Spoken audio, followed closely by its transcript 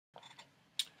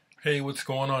Hey, what's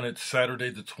going on? It's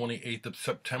Saturday, the 28th of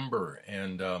September,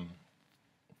 and I'm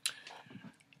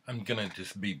gonna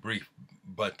just be brief,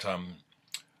 but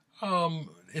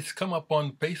it's come up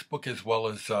on Facebook as well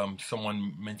as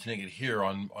someone mentioning it here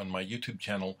on my YouTube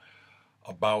channel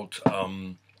about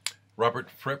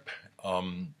Robert Fripp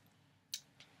um,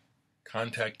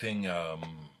 contacting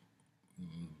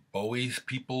Bowie's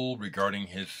people regarding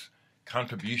his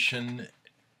contribution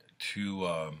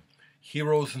to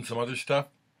Heroes and some other stuff,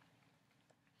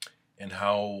 and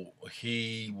how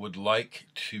he would like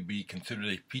to be considered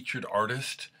a featured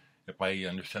artist, if I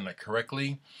understand that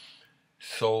correctly,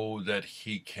 so that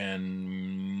he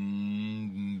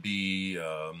can be.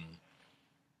 I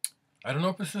don't know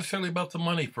if it's necessarily about the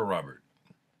money for Robert.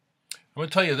 I'm going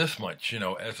to tell you this much,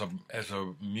 as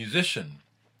a musician,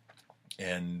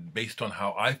 and based on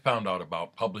how I found out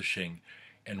about publishing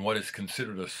and what is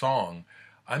considered a song,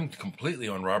 I'm completely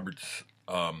on Robert's.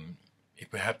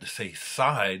 If I have to say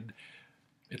side,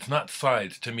 it's not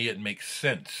sides. To me, it makes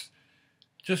sense.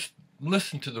 Just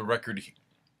listen to the record,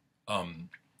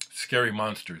 Scary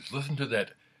Monsters. Listen to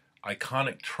that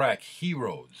iconic track,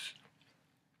 Heroes.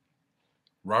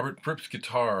 Robert Fripp's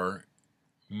guitar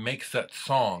makes that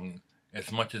song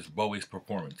as much as Bowie's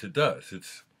performance. It does.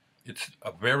 It's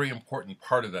a very important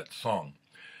part of that song,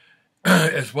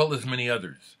 as well as many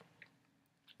others.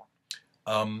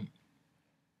 Um,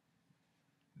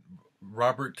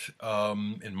 Robert,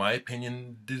 in my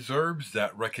opinion, deserves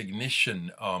that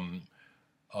recognition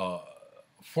uh,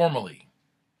 formally.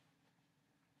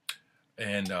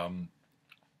 And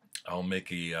I'll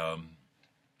make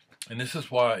and this is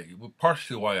why,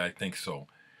 partially why I think so.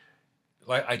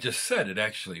 Like I just said it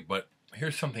actually, but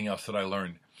here's something else that I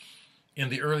learned. In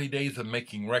the early days of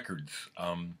making records,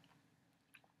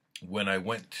 when I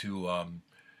went to,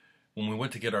 when we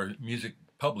went to get our music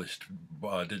published,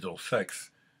 Digital Sex,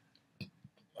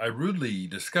 I rudely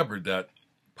discovered that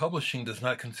publishing does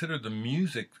not consider the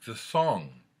music the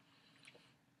song.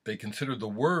 They consider the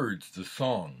words the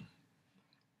song,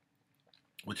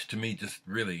 which to me just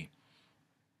really,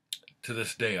 to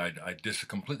this day, I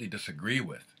completely disagree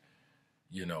with.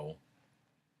 You know,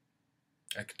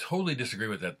 I totally disagree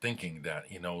with that thinking that,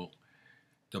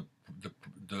 the,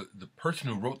 the, the person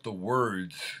who wrote the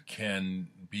words can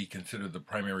be considered the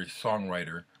primary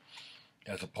songwriter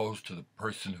as opposed to the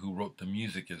person who wrote the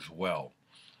music as well.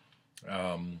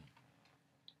 The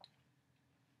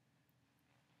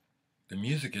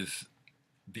music is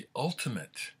the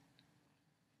ultimate.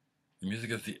 The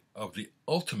music is of the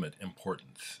ultimate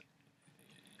importance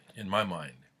in my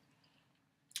mind,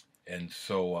 and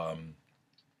so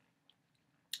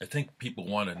I think people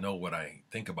want to know what I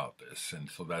think about this, and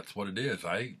so that's what it is.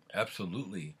 I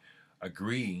absolutely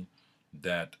agree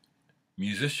that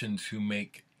musicians who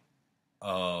make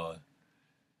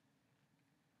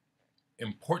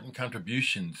important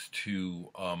contributions to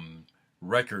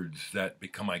records that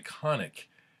become iconic,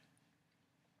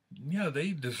 yeah,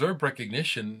 they deserve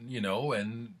recognition,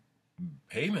 and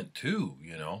payment too,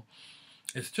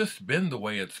 It's just been the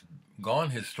way it's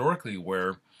gone historically,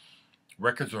 where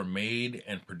records are made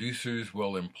and producers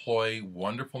will employ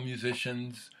wonderful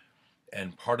musicians,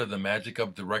 and part of the magic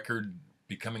of the record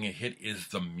becoming a hit is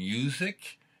the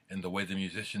music and the way the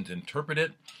musicians interpret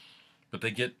it, but they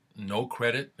get no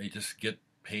credit. They just get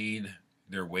paid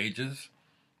their wages.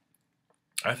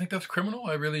 I think that's criminal.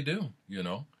 I really do,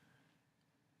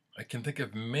 I can think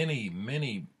of many,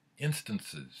 many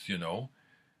instances,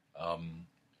 um,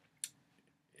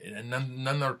 and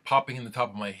none are popping in the top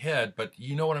of my head, but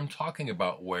you know what I'm talking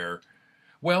about, where,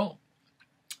 well,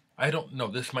 I don't know,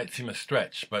 this might seem a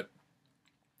stretch, but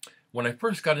when I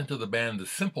first got into the band The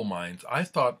Simple Minds, I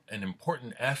thought an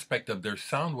important aspect of their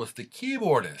sound was the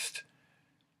keyboardist,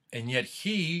 and yet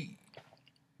he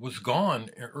was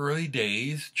gone in early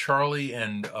days. Charlie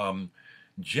and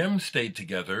Jim stayed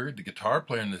together, the guitar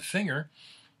player and the singer,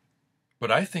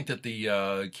 but I think that the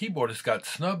keyboardist got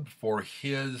snubbed for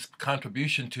his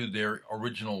contribution to their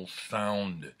original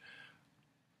sound.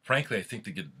 Frankly, I think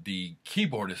the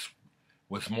keyboardist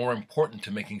was more important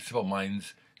to making Simple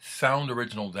Minds sound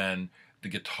original than the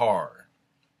guitar.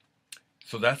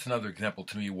 So that's another example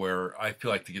to me where I feel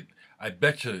like I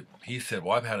bet you he said,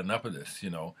 well, I've had enough of this,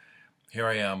 Here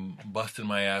I am busting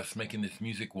my ass making this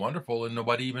music wonderful, and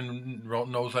nobody even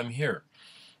knows I'm here.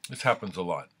 This happens a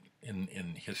lot in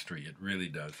history. It really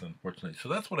does, unfortunately. So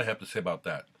that's what I have to say about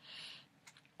that.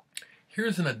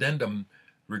 Here's an addendum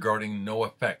regarding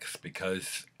NoFX,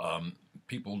 because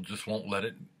people just won't let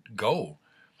it go.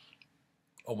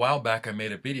 A while back I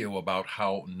made a video about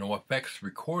how NoFX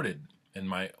recorded in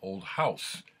my old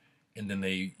house, and then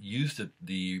they used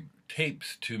the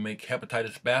tapes to make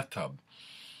Hepatitis Bathtub.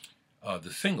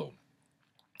 the single.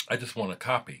 I just want a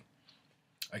copy.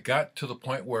 I got to the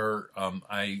point where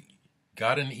I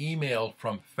got an email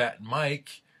from Fat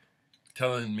Mike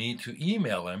telling me to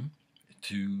email him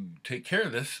to take care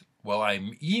of this. Well, I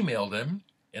emailed him,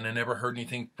 and I never heard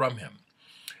anything from him.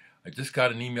 I just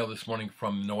got an email this morning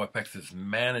from NoFX's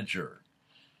manager.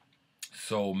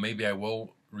 So maybe I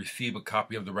will receive a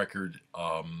copy of the record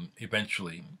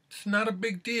eventually. It's not a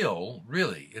big deal,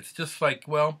 really. It's just like,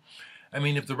 well, I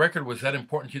mean, if the record was that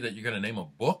important to you that you're going to name a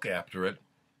book after it,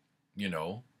 you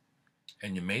know,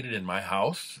 and you made it in my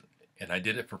house, and I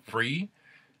did it for free,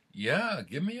 yeah,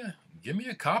 give me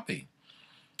a copy.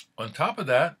 On top of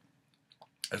that,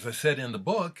 as I said in the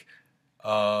book,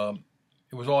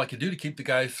 it was all I could do to keep the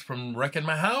guys from wrecking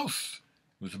my house.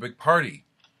 It was a big party.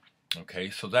 Okay,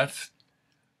 so that's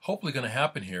hopefully going to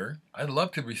happen here. I'd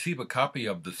love to receive a copy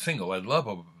of the single. I'd love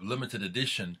a limited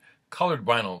edition colored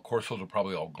vinyl. Of course, those are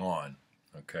probably all gone.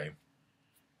 Okay.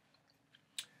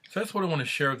 So that's what I want to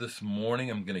share this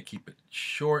morning. I'm going to keep it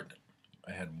short.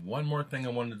 I had one more thing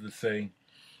I wanted to say.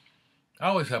 I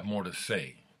always have more to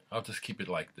say. I'll just keep it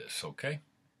like this, okay?